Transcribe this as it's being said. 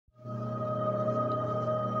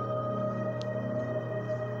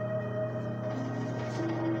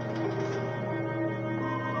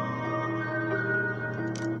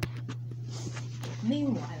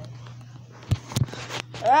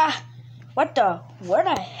Ah, where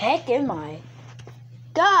the heck am I?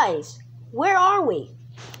 Guys, where are we?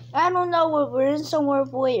 I don't know, we're in somewhere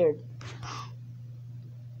weird.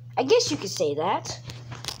 I guess you could say that.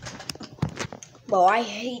 Well, I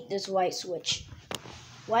hate this light switch.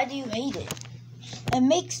 Why do you hate it? It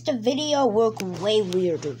makes the video look way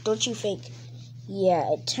weirder, don't you think? Yeah,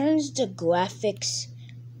 it turns the graphics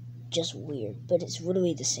just weird, but it's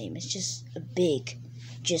literally the same. It's just a big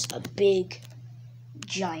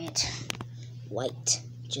giant light.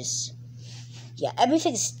 Yeah,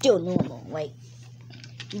 everything's still normal. Like,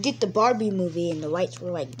 we did the Barbie movie and the lights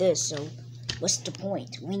were like this, so what's the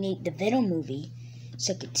point? We need the Venom movie,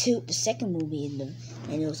 the second movie, and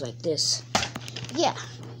it was like this. Yeah,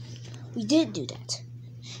 we did do that.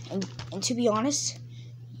 And to be honest,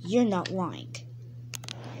 you're not lying.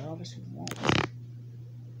 I obviously won't.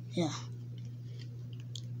 Yeah.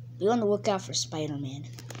 Be on the lookout for Spider-Man.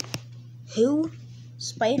 Who?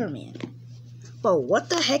 Spider-Man. Bro, what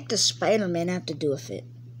the heck does Spider-Man have to do with it?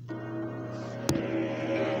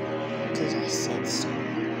 Because I said so.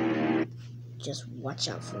 Just watch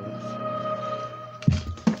out for him.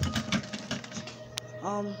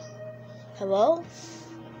 Hello?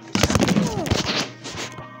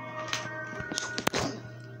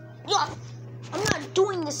 I'm not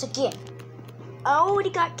doing this again. I already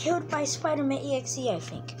got killed by Spider-Man EXE, I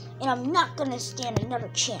think. And I'm not gonna stand another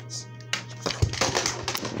chance.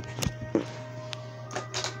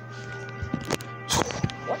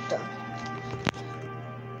 What the?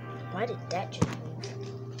 Why did that just move?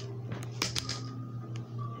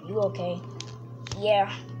 Are you okay?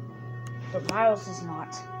 Yeah. But Miles is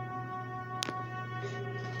not.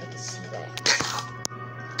 I can see that.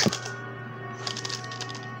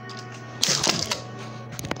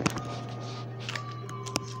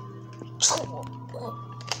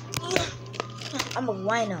 I'm a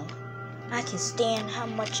rhino. I can stand how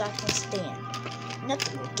much I can stand.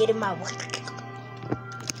 Nothing will get in my way.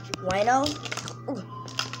 Rhino? Ooh.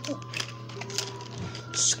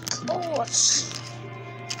 Oh.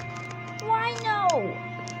 Rhino!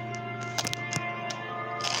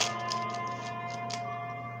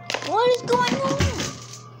 What is going on?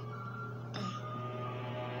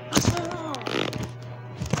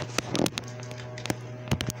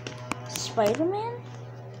 Spider-Man?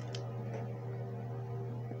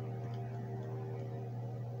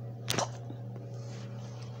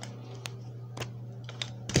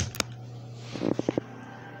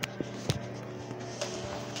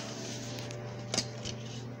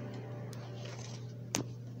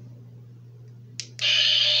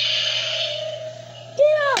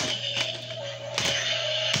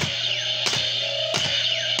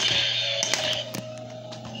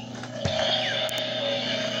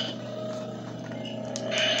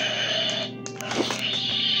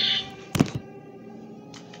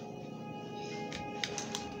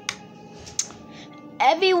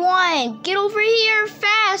 Everyone, get over here,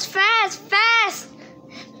 fast, fast, fast!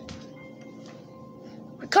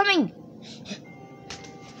 We're coming!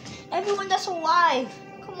 Everyone that's alive,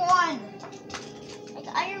 come on! Like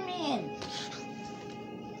Iron Man!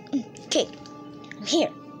 Okay, I'm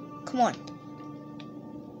here, come on.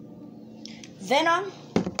 Venom?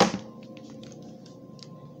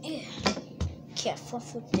 Yeah. Okay,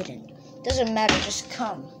 Fluffle didn't. Doesn't matter, just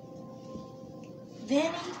come.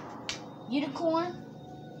 Vanny? Unicorn?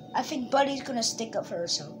 I think Buddy's gonna stick up for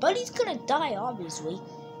herself. Buddy's gonna die, obviously.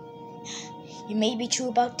 You may be true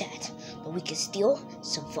about that, but we can still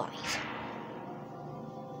survive.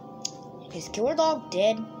 Is Killer Dog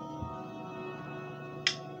dead?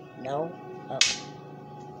 No. Oh.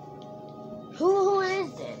 Who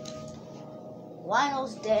is dead?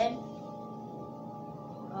 Lionel's dead.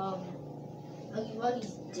 Huggy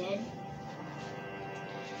Wuggy's dead.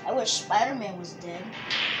 I wish Spider-Man was dead.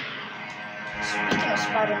 Speaking of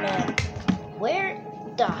Spider-Man, where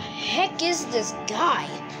the heck is this guy?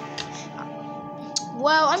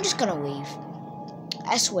 Well, I'm just gonna leave.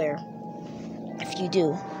 I swear. If you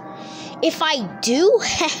do. If I do,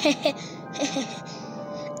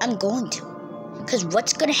 I'm going to. Because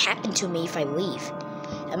what's gonna happen to me if I leave?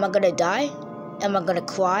 Am I gonna die? Am I gonna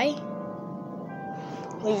cry?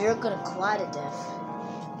 Well, you're gonna cry to death.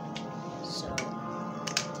 So,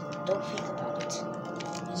 don't think about it.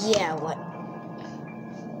 Yeah, what?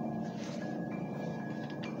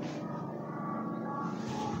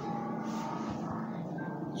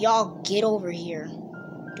 Y'all get over here.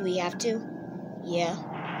 Do we have to? Yeah.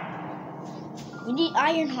 We need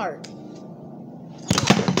Ironheart.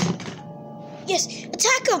 Yes,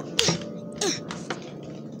 attack him!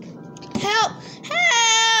 Help!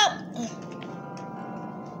 Help!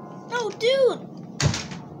 No, dude!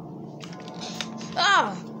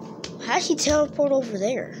 Ah! How'd he teleport over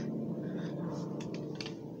there?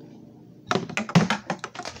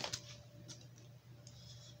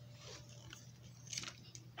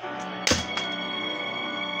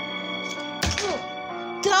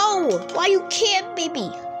 Go! Why you can't,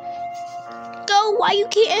 baby? Go! Why you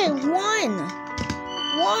can't? One.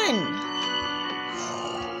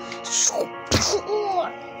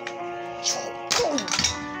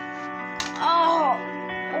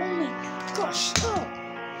 Oh my gosh! Stop!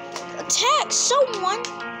 Attack someone!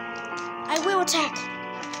 I will attack.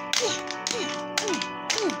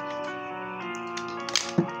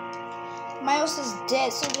 Miles is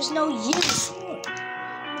dead, so there's no use.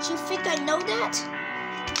 Do you think I know that?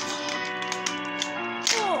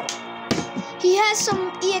 Oh. He has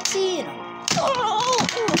some EXE in him. Oh.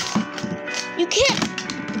 You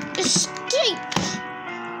can't escape.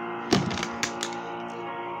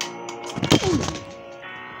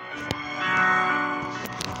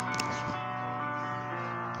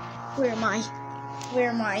 Where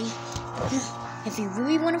am I? If you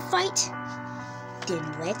really want to fight, then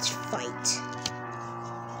let's fight.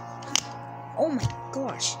 Oh my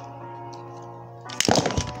gosh.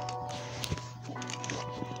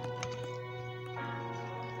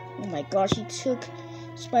 Oh my gosh, he took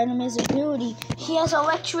Spider-Man's ability. He has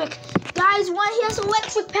electric. Guys, why he has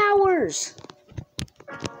electric powers?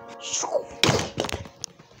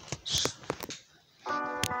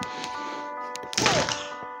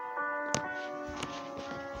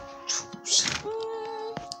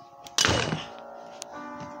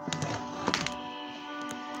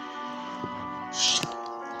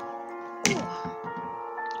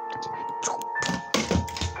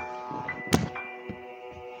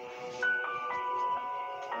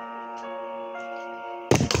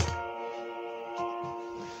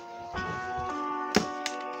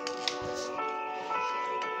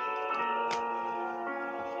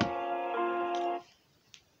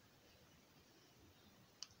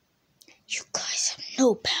 You guys have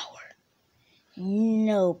no power.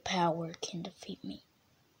 No power can defeat me.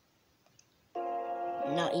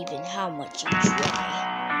 Not even how much you try.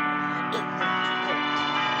 It won't work.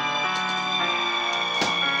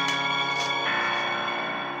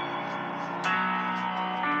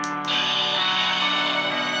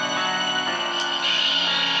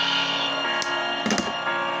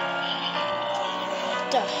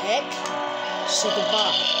 What the heck? Say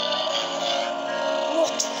goodbye.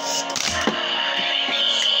 What?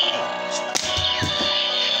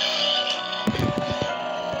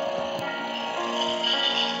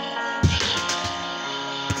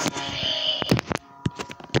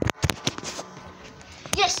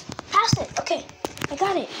 Yes, passed it. Okay, I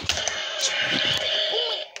got it. Oh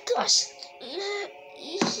my gosh. Yeah.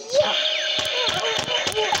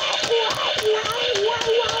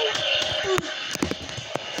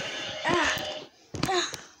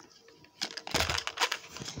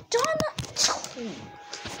 Donna.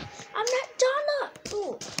 I'm not Donna.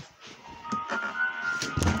 Ooh.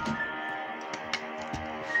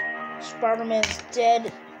 Spider-Man's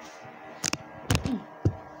dead.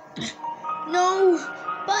 No,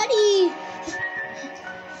 buddy.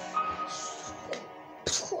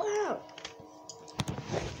 Wow.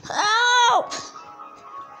 Help!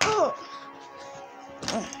 Oh.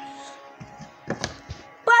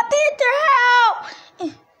 Black Panther,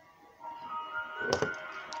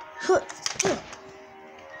 help!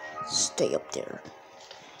 Stay up there.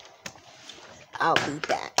 I'll be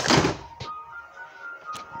back.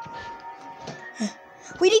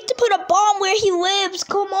 We need to put a bomb where he lives.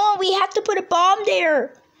 Come on, we have to put a bomb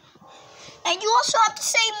there. And you also have to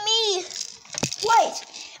save me. Wait,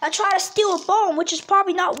 I try to steal a bomb, which is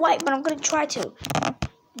probably not white, but I'm going to try to.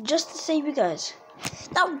 Just to save you guys.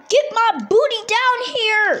 Now get my booty down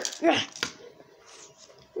here.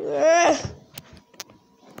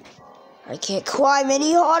 I can't climb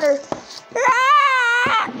any harder.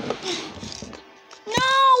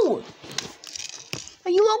 No!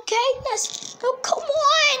 Are you okay? Yes. Oh, come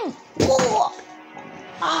on! Oh.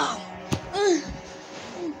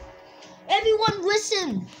 Everyone,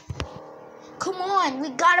 listen. Come on, we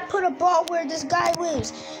gotta put a bomb where this guy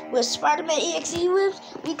lives. Where Spider-Man EXE lives,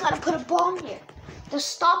 we gotta put a bomb here to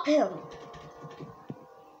stop him.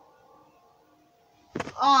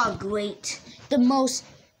 Oh, great. The most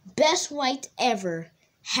best white ever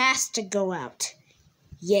has to go out.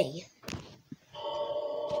 Yay.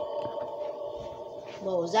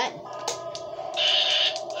 What was that?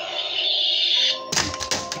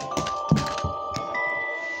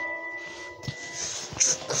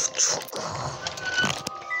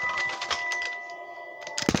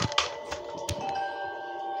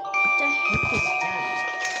 What the heck is that?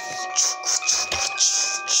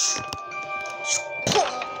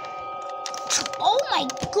 my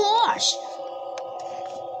gosh!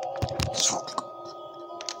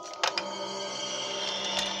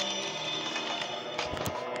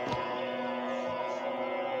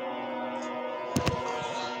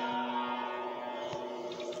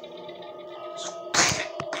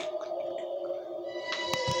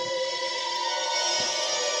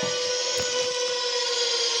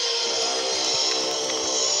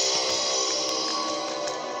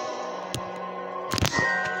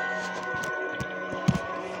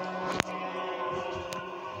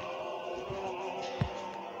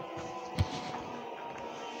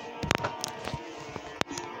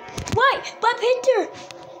 Why? Bob Hinter!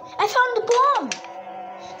 I found the bomb!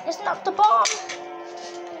 It's not the bomb!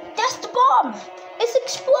 That's the bomb! It's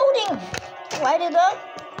exploding! Light it up.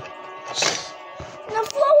 Now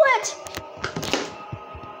blow it!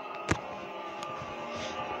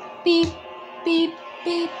 Beep, beep,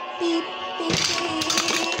 beep, beep, beep,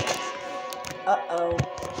 beep. Uh-oh.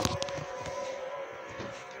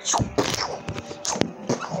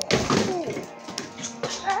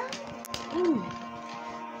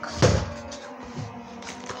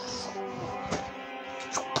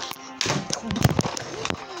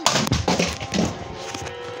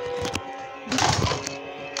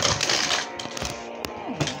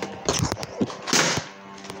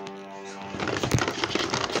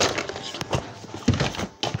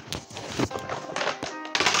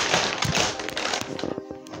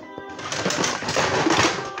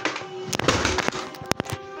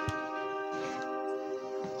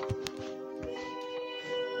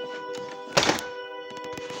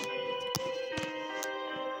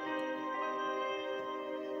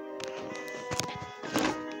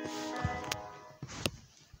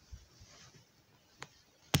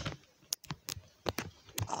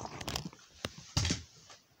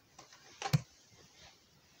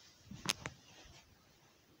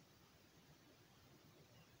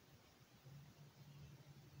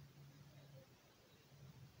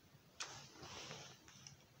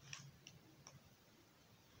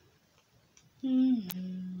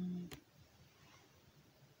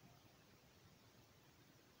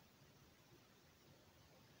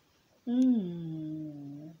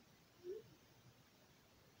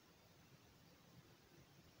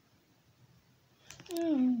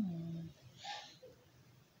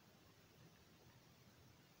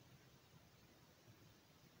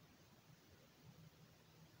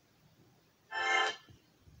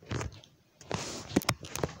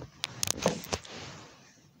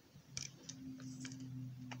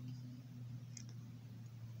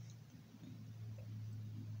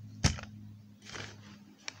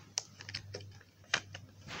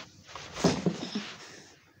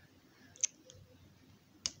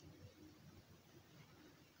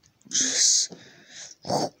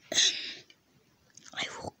 I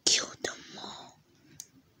will kill them all.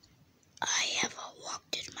 I have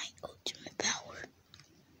unlocked my ultimate power.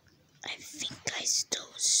 I think I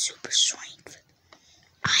stole super strength.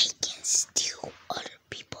 I can steal other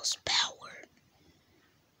people's power.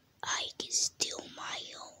 I can steal my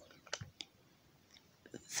own.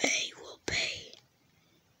 They will pay.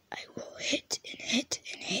 I will hit and hit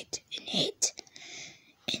and hit and hit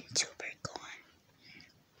until they're gone.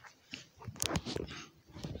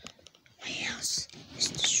 My house is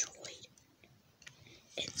destroyed,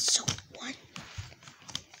 and someone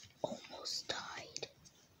almost died.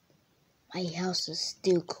 My house is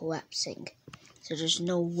still collapsing, so there's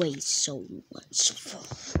no way someone's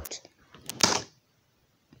fault.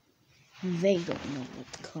 They don't know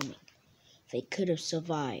what's coming. They could have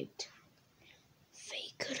survived.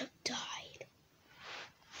 They could have died.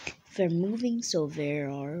 They're moving, so they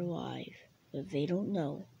are alive, but they don't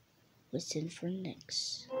know what's in for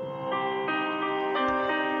next.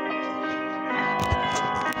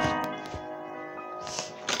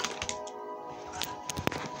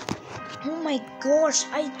 Oh my gosh,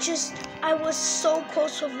 I was so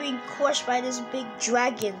close to being crushed by this big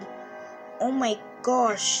dragon. Oh my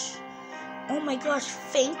gosh. Oh my gosh,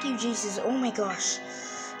 thank you, Jesus. Oh my gosh.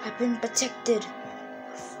 I've been protected.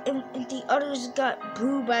 And the others got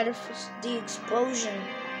booed by the explosion.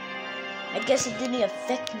 I guess it didn't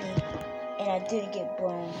affect me. And I didn't get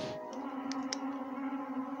blown.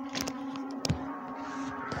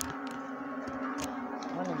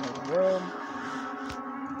 What in the world?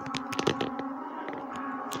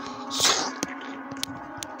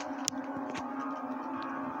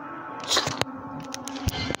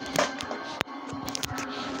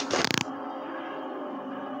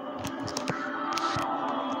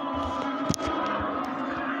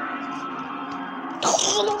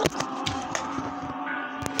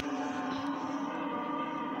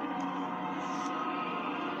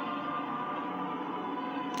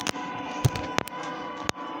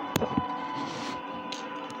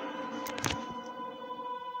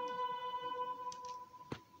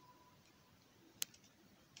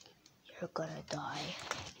 gonna die.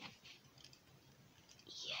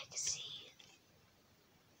 EXE.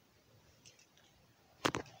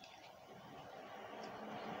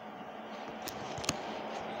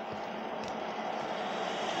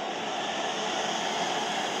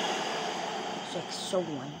 It's like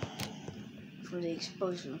someone from the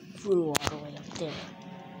explosion flew all the way up there.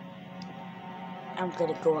 I'm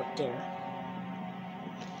gonna go up there.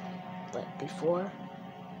 But before,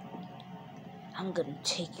 I'm gonna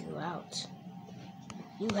take you out.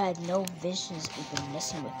 You had no visions even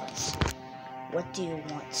messing with us. What do you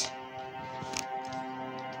want?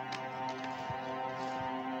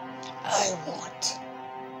 I want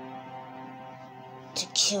to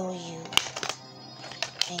kill you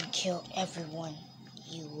and kill everyone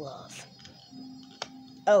you love.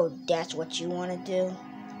 Oh, that's what you want to do?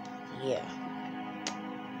 Yeah.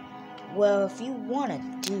 Well, if you want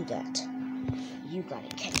to do that, you gotta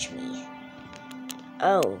catch me.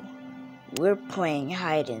 Oh, we're playing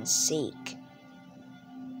hide and seek.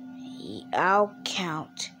 I'll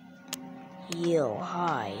count. You'll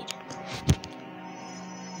hide.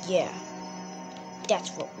 Yeah, that's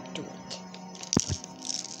what we're doing.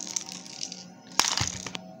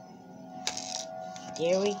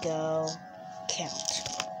 There we go. Count.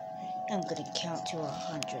 I'm gonna count to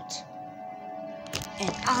 100.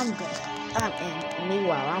 And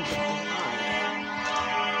meanwhile, I'm gonna hide.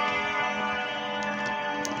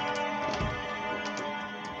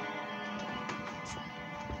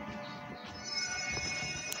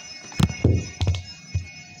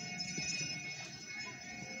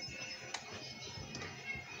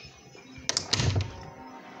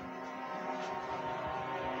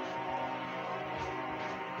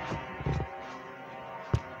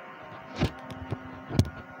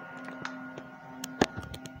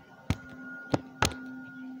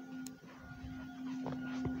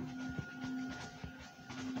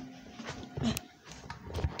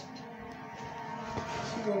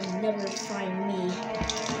 He will never find me.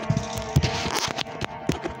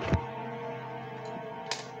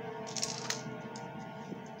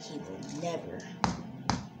 He will never.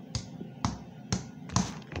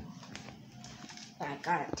 I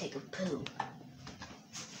gotta take a poo.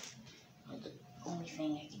 Well, the only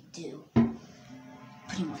thing I can do,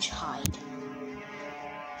 pretty much hide.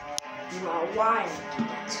 Well, why I do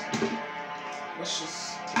that? Let's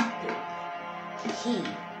just do. He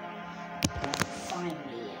won't find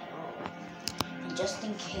me at all. And just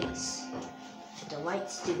in case, if the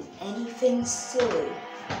lights do anything silly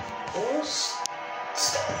or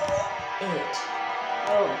it.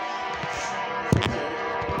 Oh.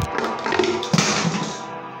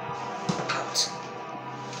 Out.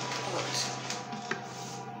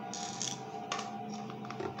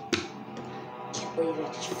 Can't believe I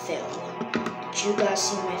just fell. Did you guys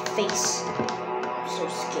see my face? I'm so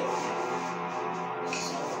scared. Because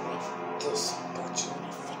I was like this. I thought you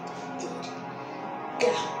would think I did.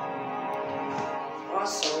 Gah.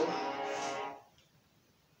 Also,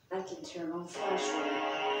 I can turn on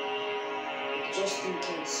flashlight. Just in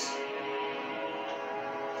case.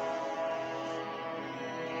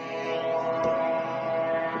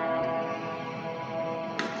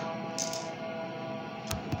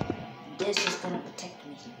 This is gonna protect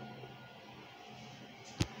me.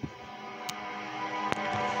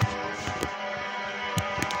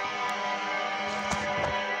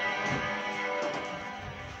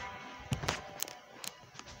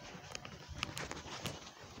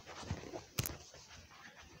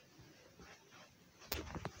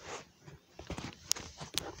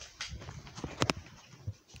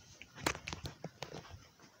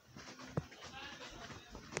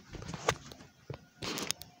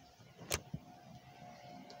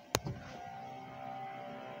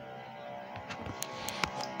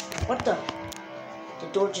 What the? The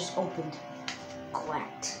door just opened.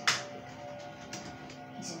 Clacked.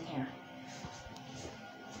 He's in here.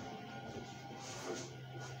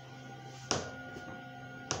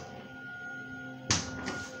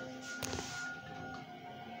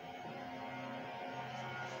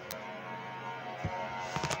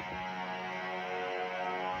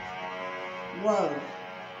 Whoa.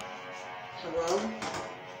 Hello?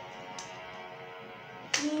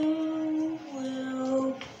 You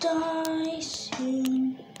will die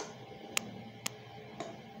soon.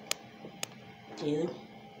 Dude.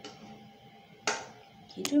 Can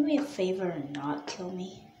you do me a favor and not kill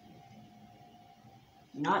me?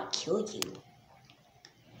 Not kill you?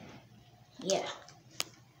 Yeah.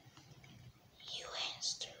 You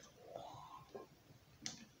answered wrong.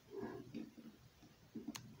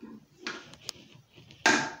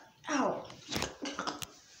 Ow.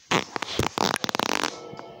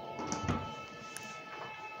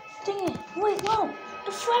 Dang it.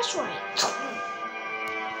 The flashlight.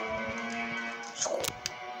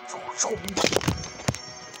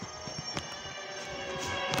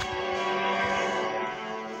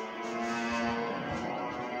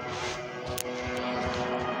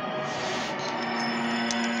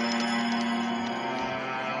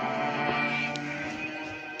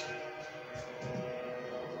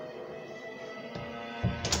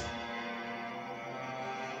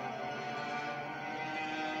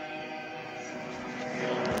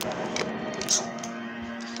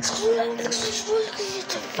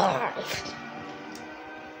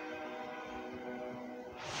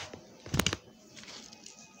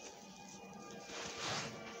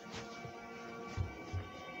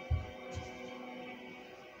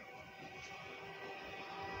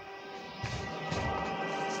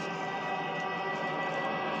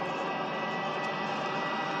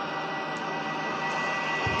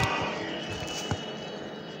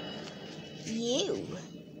 You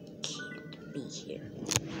can't be here.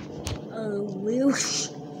 Oh, well,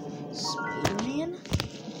 Spider-Man?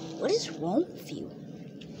 What is wrong with you?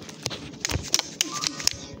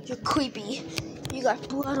 You're creepy. You got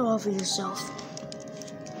blood all over yourself.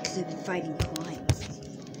 Because I've been fighting crime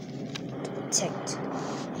to protect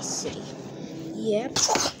my city. Yep.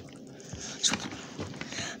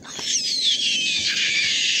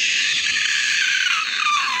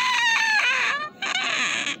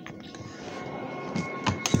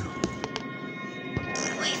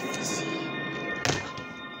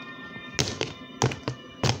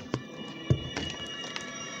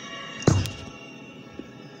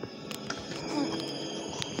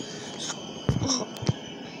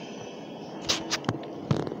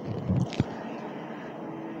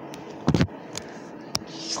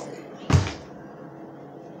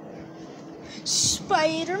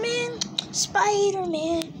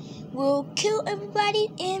 Spider-Man will kill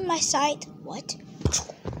everybody in my sight. What?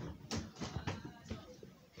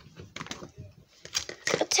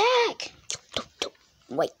 Attack!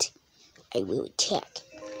 Wait, I will attack.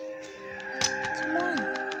 Come on.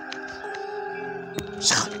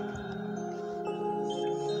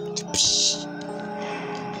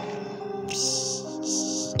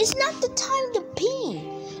 It's not the time to pee.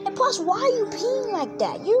 And plus, why are you peeing like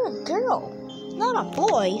that? You're a girl. Not a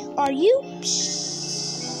boy, are you?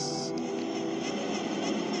 Psst.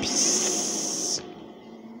 Psst.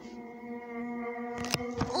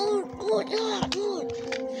 Oh.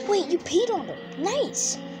 Wait, you peed on him.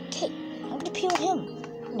 Nice. Okay, I'm gonna pee on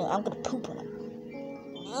him. No, I'm gonna poop on him.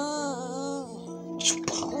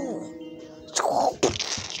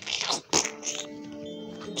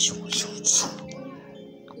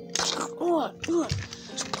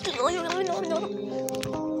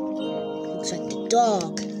 Looks like the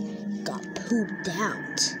dog got pooped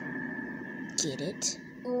out. Get it?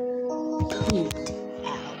 Pooped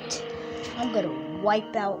out. I'm gonna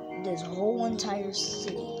wipe out this whole entire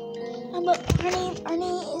city. But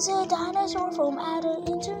Ernie is a dinosaur from outer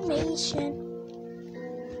information.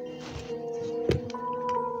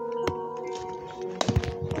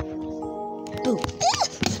 Boom.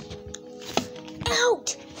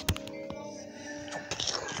 Out!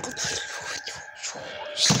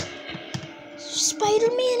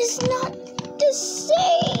 Spider-Man is not the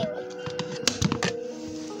same.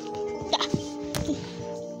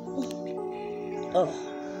 Oh,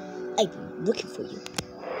 I've been looking for you.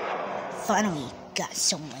 Finally got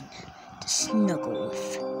someone to snuggle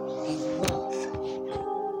with and love.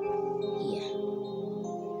 Yeah,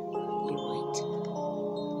 you're right.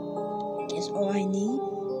 Guess all I need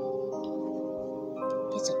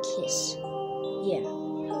is a kiss. Yeah,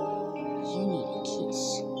 you need a kiss.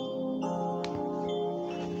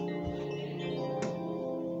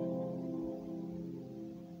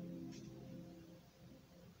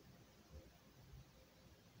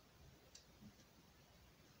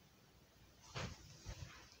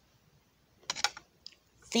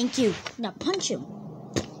 Thank you. Now punch him.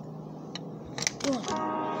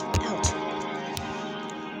 Out.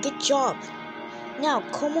 Good job. Now,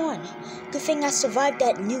 come on. Good thing I survived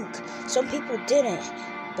that nuke. Some people didn't.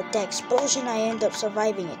 But the explosion, I ended up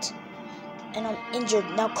surviving it. And I'm injured.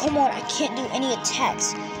 Now, come on. I can't do any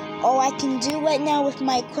attacks. All I can do right now with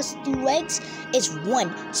my crusty legs is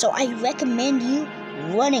run. So I recommend you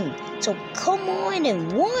running. So come on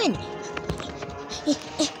and run.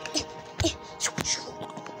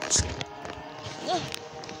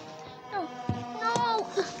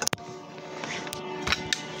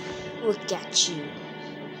 Look at you,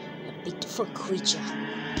 a beautiful creature.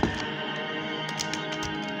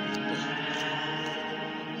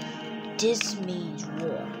 This means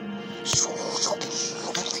war.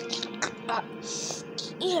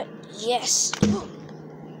 Yes.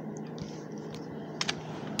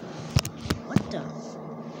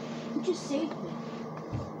 saved me.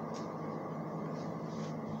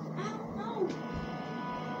 Ow, no.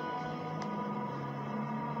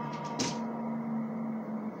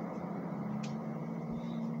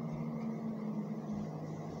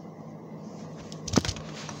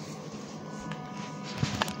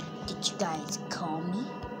 Did you guys call me?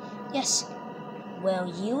 Yes. Well,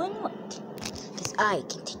 you and what? Because I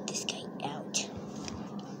can take this guy out.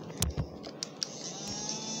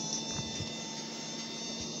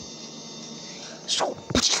 So.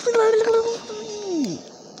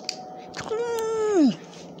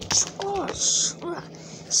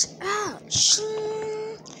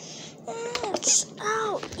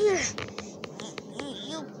 Out.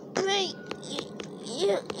 You break.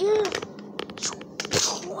 You.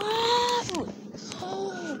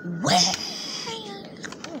 Well.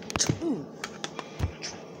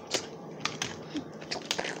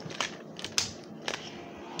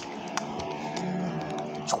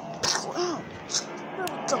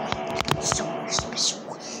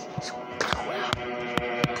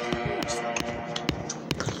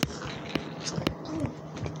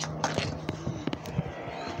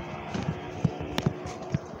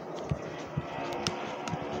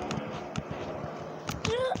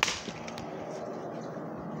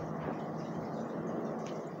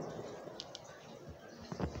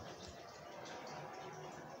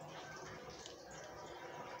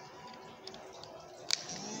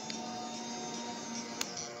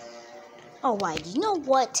 Alright, you know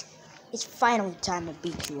what? It's finally time to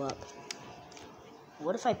beat you up.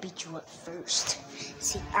 What if I beat you up first?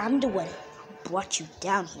 See, I'm the one who brought you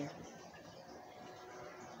down here.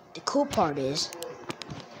 The cool part is,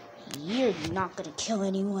 you're not gonna kill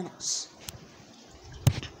anyone else.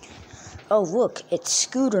 Oh look, it's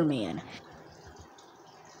Scooter Man.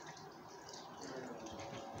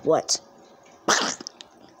 What?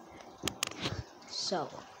 So,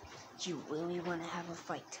 you really wanna have a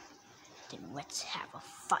fight? Then let's have a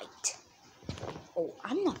fight. Oh,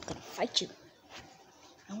 I'm not gonna fight you.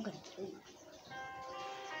 I'm gonna kill you.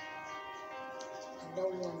 No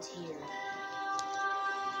one's here.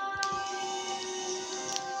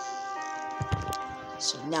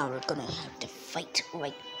 So now we're gonna have to fight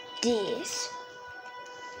like this.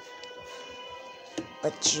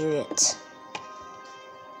 But you're it.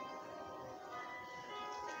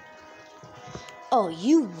 Oh,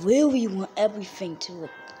 you really want everything to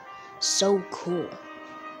look so cool.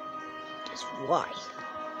 That's why.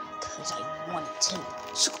 Because I want it to.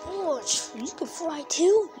 Oh, you can fly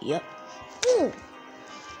too? Yep.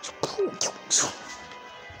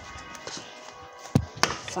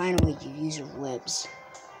 Finally, you use your webs.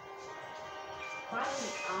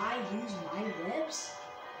 Finally, I use my webs?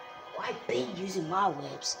 Well, I've been using my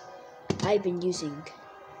webs. I've been using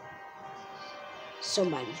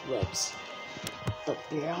somebody's webs, but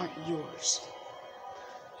they aren't yours.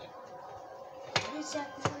 What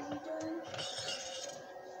exactly are you doing?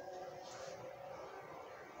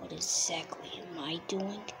 What exactly am I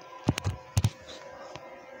doing?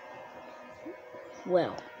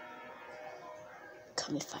 Well,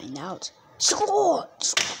 come and find out. Score!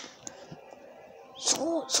 That's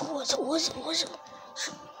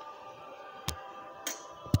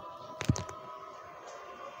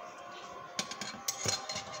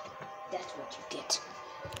what you get.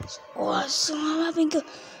 Oh, so I'm having a...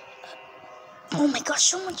 Oh my gosh,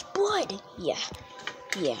 so much blood. Yeah.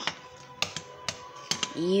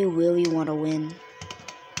 You really want to win?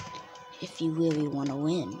 If you really want to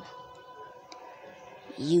win,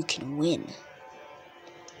 you can win.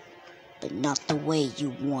 But not the way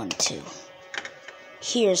you want to.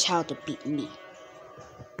 Here's how to beat me.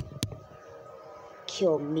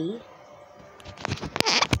 Kill me.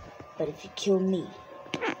 But if you kill me,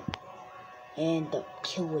 I end up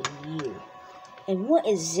killing you. And what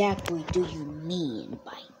exactly do you mean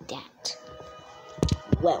by that?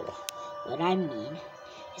 Well, what I mean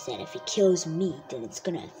is that if it kills me, then it's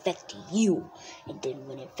gonna affect you. And then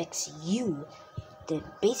when it affects you, then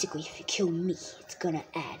basically if you kill me, it's gonna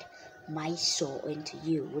add my soul into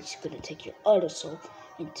you, which is gonna take your other soul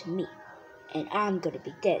into me. And I'm gonna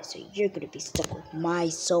be dead, so you're gonna be stuck with my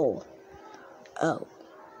soul. Oh.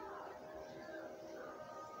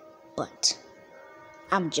 But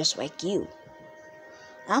I'm just like you.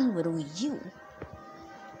 I'm literally you.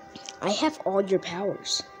 I have all your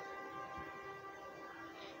powers.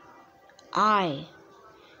 I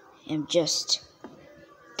am just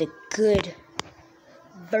the good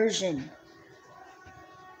version.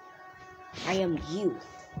 I am you.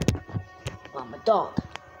 Well, I'm a dog,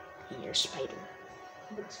 and you're a spider.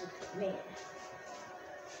 Looks like a man.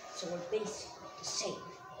 So we're basically the same.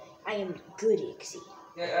 I am good EXE.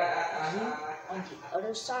 You, on the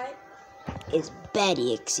other side, is bad,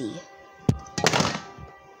 EXE.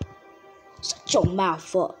 Shut your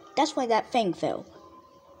mouth up. That's why that thing fell.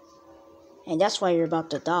 And that's why you're about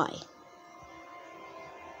to die.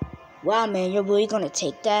 Wow, man, you're really gonna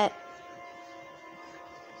take that?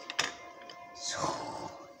 So,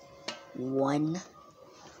 one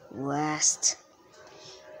last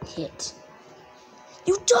hit.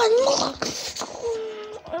 You done?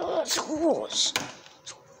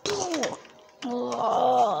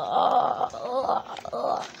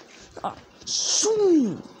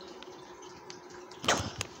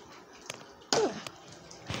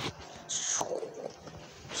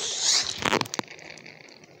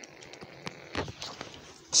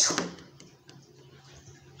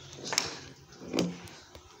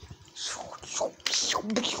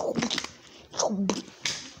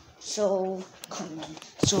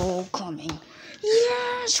 So coming.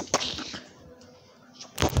 Yes.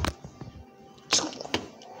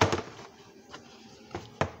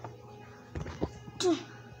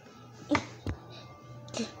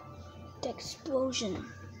 The explosion.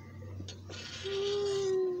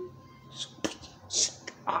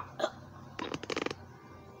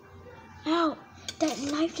 Ow! That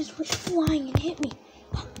knife just went flying and hit me.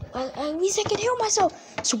 At least I can heal myself.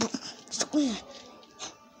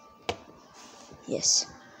 Yes.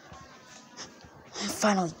 I'm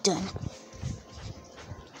finally done.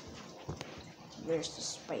 Where's the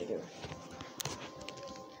spider?